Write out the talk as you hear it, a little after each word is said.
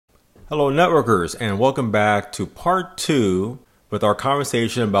Hello networkers, and welcome back to part 2 with our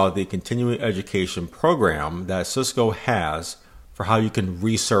conversation about the continuing education program that Cisco has for how you can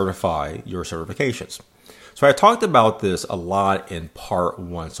recertify your certifications. So I talked about this a lot in part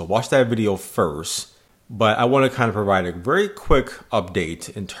 1, so watch that video first, but I want to kind of provide a very quick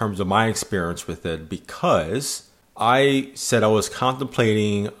update in terms of my experience with it because I said I was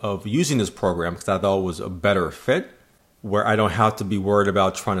contemplating of using this program because I thought it was a better fit, where I don't have to be worried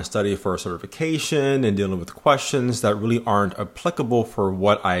about trying to study for a certification and dealing with questions that really aren't applicable for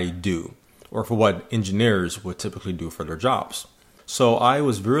what I do or for what engineers would typically do for their jobs. So I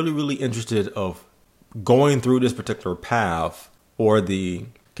was really interested of going through this particular path for the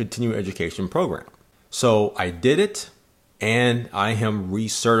continuing education program. So I did it, and I am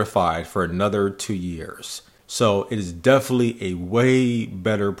recertified for another 2 years. So it is definitely a way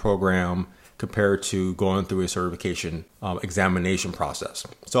better program compared to going through a certification examination process.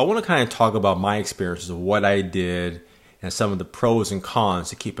 So I want to kind of talk about my experiences of what I did and some of the pros and cons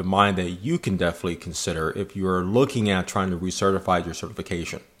to keep in mind that you can definitely consider if you're looking at trying to recertify your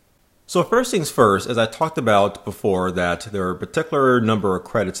certification. So first things first, as I talked about before, that there are a particular number of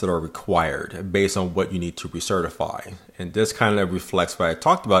credits that are required based on what you need to recertify. And this kind of reflects what I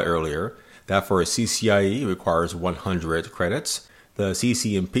talked about earlier, that for a CCIE it requires 100 credits. The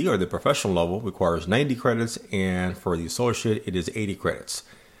CCNP, or the professional level, requires 90 credits, and for the associate, it is 80 credits.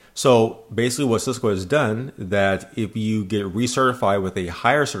 So basically what Cisco has done, that if you get recertified with a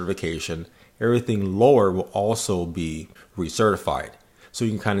higher certification, everything lower will also be recertified. So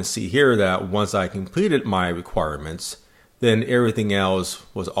you can kind of see here that once I completed my requirements, then everything else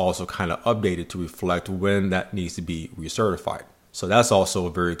was also kind of updated to reflect when that needs to be recertified. So that's also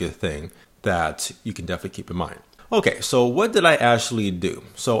a very good thing that you can definitely keep in mind. Okay, so what did I actually do?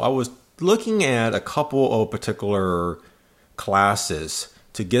 So I was looking at a couple of particular classes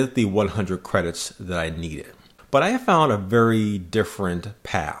to get the 100 credits that I needed. But I found a very different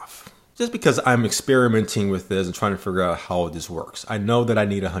path. Just because I'm experimenting with this and trying to figure out how this works. I know that I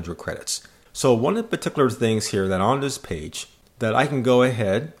need 100 credits. So one of the particular things here that on this page that I can go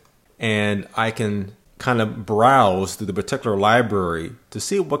ahead and I can kind of browse through the particular library to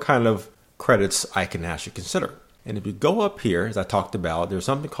see what kind of credits I can actually consider. And if you go up here, as I talked about, there's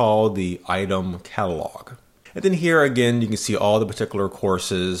something called the item catalog. And then here again, you can see all the particular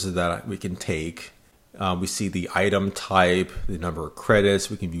courses that we can take. We see the item type, the number of credits.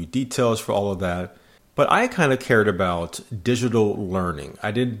 We can view details for all of that. But I kind of cared about digital learning.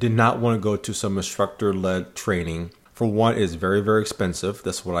 I did not want to go to some instructor-led training. For one, it's very expensive.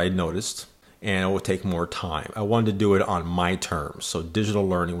 That's what I noticed. And it will take more time. I wanted to do it on my terms. So digital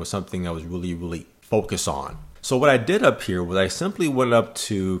learning was something I was really focused on. So what I did up here was I simply went up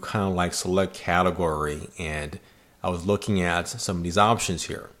to kind of like select category, and I was looking at some of these options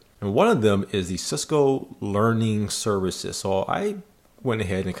here. And one of them is the Cisco Learning Services. So I went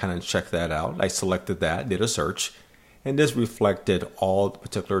ahead and kind of checked that out. I selected that, did a search, and this reflected all the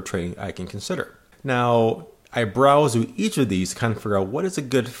particular training I can consider. Now, I browsed through each of these to kind of figure out what is a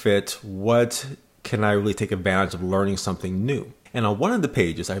good fit, what can I really take advantage of learning something new. And on one of the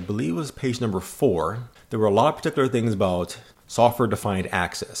pages, I believe it was page number 4, there were a lot of particular things about software-defined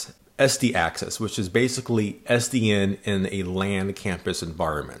access, SD access, which is basically SDN in a LAN campus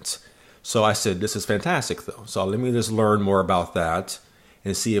environment. So I said, this is fantastic though. So let me just learn more about that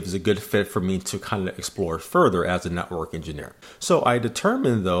and see if it's a good fit for me to kind of explore further as a network engineer. So I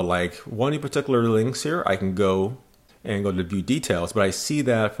determined though, like one of the particular links here, I can go to view details, but I see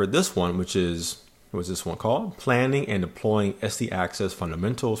that for this one, which is, what's this one called? Planning and Deploying SD Access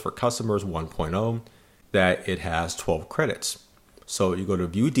Fundamentals for Customers 1.0, that it has 12 credits. So you go to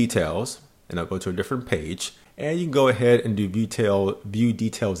view details, and I'll go to a different page, and you can go ahead and do view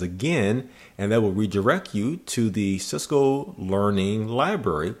details again, and that will redirect you to the Cisco Learning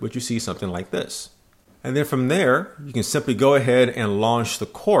Library, which you see something like this. And then from there, you can simply go ahead and launch the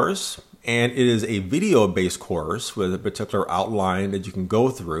course, and it is a video-based course with a particular outline that you can go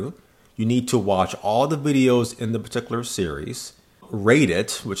through. You need to watch all the videos in the particular series, rate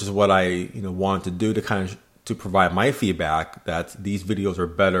it, which is what I wanted to do to provide my feedback that these videos are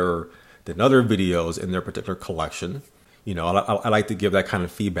better than other videos in their particular collection. I like to give that kind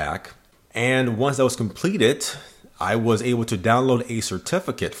of feedback. And once that was completed, I was able to download a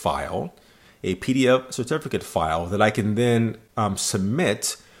certificate file, a PDF certificate file that I can then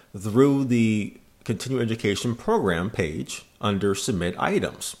submit through the continuing education program page under submit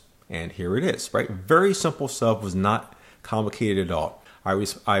items. And here it is, right? Very simple stuff, was not complicated at all.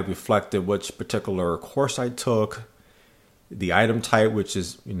 I reflected which particular course I took, the item type, which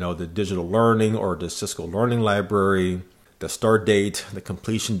is, the digital learning or the Cisco Learning Library, the start date, the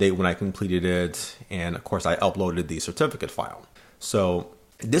completion date when I completed it, and of course I uploaded the certificate file. So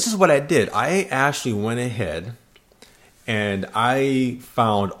this is what I did. I actually went ahead and I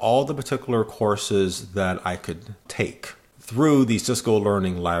found all the particular courses that I could take through the Cisco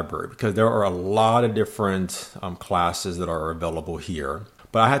Learning Library, because there are a lot of different classes that are available here.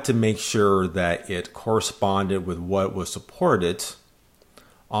 But I had to make sure that it corresponded with what was supported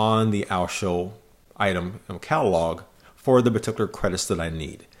on the ALSHO item catalog for the particular credits that I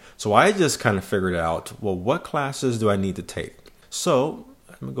need. So I just kind of figured out, well, what classes do I need to take? So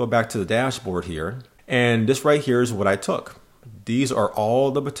I'm going to go back to the dashboard here. And this right here is what I took. These are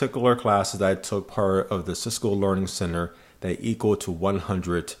all the particular classes that I took part of the Cisco Learning Center that equal to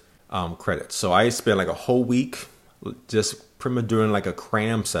 100 credits. So I spent like a whole week just pretty much doing like a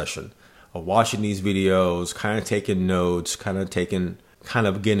cram session of watching these videos, kind of taking notes, kind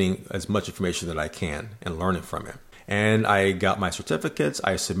of getting as much information that I can and learning from it. And I got my certificates,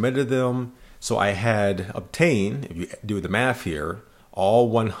 I submitted them. So I had obtained, if you do the math here, all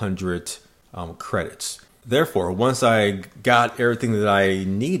 100 credits. Therefore, once I got everything that I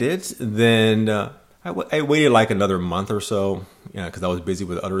needed, then I waited like another month or so, because I was busy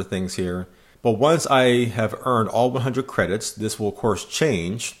with other things here. But once I have earned all 100 credits, this will of course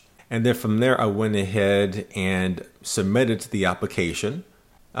change. And then from there, I went ahead and submitted the application,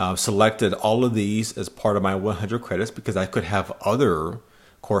 selected all of these as part of my 100 credits because I could have other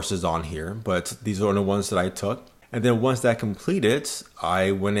courses on here, but these are the ones that I took. And then once that completed,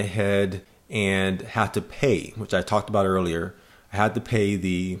 I went ahead and had to pay, which I talked about earlier. I had to pay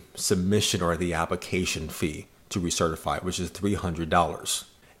the submission or the application fee to recertify, which is $300.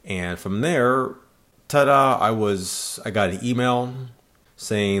 And from there, ta-da, I got an email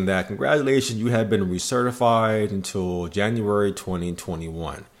saying that congratulations, you have been recertified until January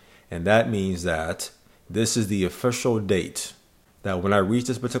 2021. And that means that this is the official date that when I reach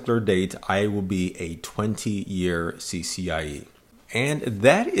this particular date, I will be a 20-year CCIE. And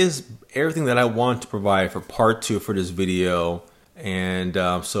that is everything that I want to provide for part 2 for this video. And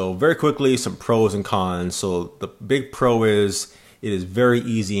so very quickly, some pros and cons. So the big pro is it is very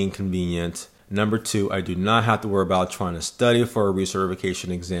easy and convenient. Number 2, I do not have to worry about trying to study for a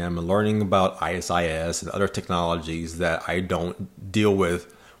recertification exam and learning about ISIS and other technologies that I don't deal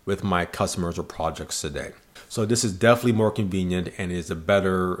with my customers or projects today. So this is definitely more convenient and is a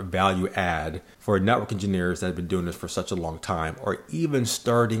better value add for network engineers that have been doing this for such a long time, or even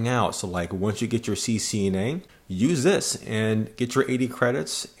starting out. So like once you get your CCNA, use this and get your 80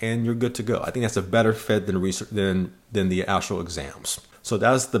 credits and you're good to go. I think that's a better fit than the actual exams. So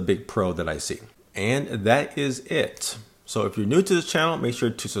that's the big pro that I see. And that is it. So if you're new to this channel, make sure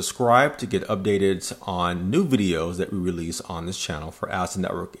to subscribe to get updated on new videos that we release on this channel for Ask the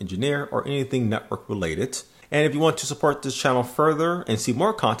Network Engineer or anything network related. And if you want to support this channel further and see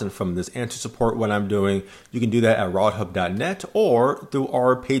more content from this and to support what I'm doing, you can do that at rodhub.net or through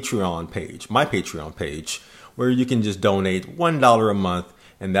our Patreon page, my Patreon page, where you can just donate $1 a month.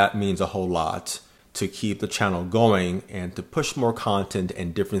 And that means a whole lot to keep the channel going and to push more content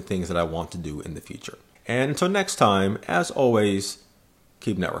and different things that I want to do in the future. And until next time, as always,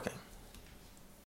 keep networking.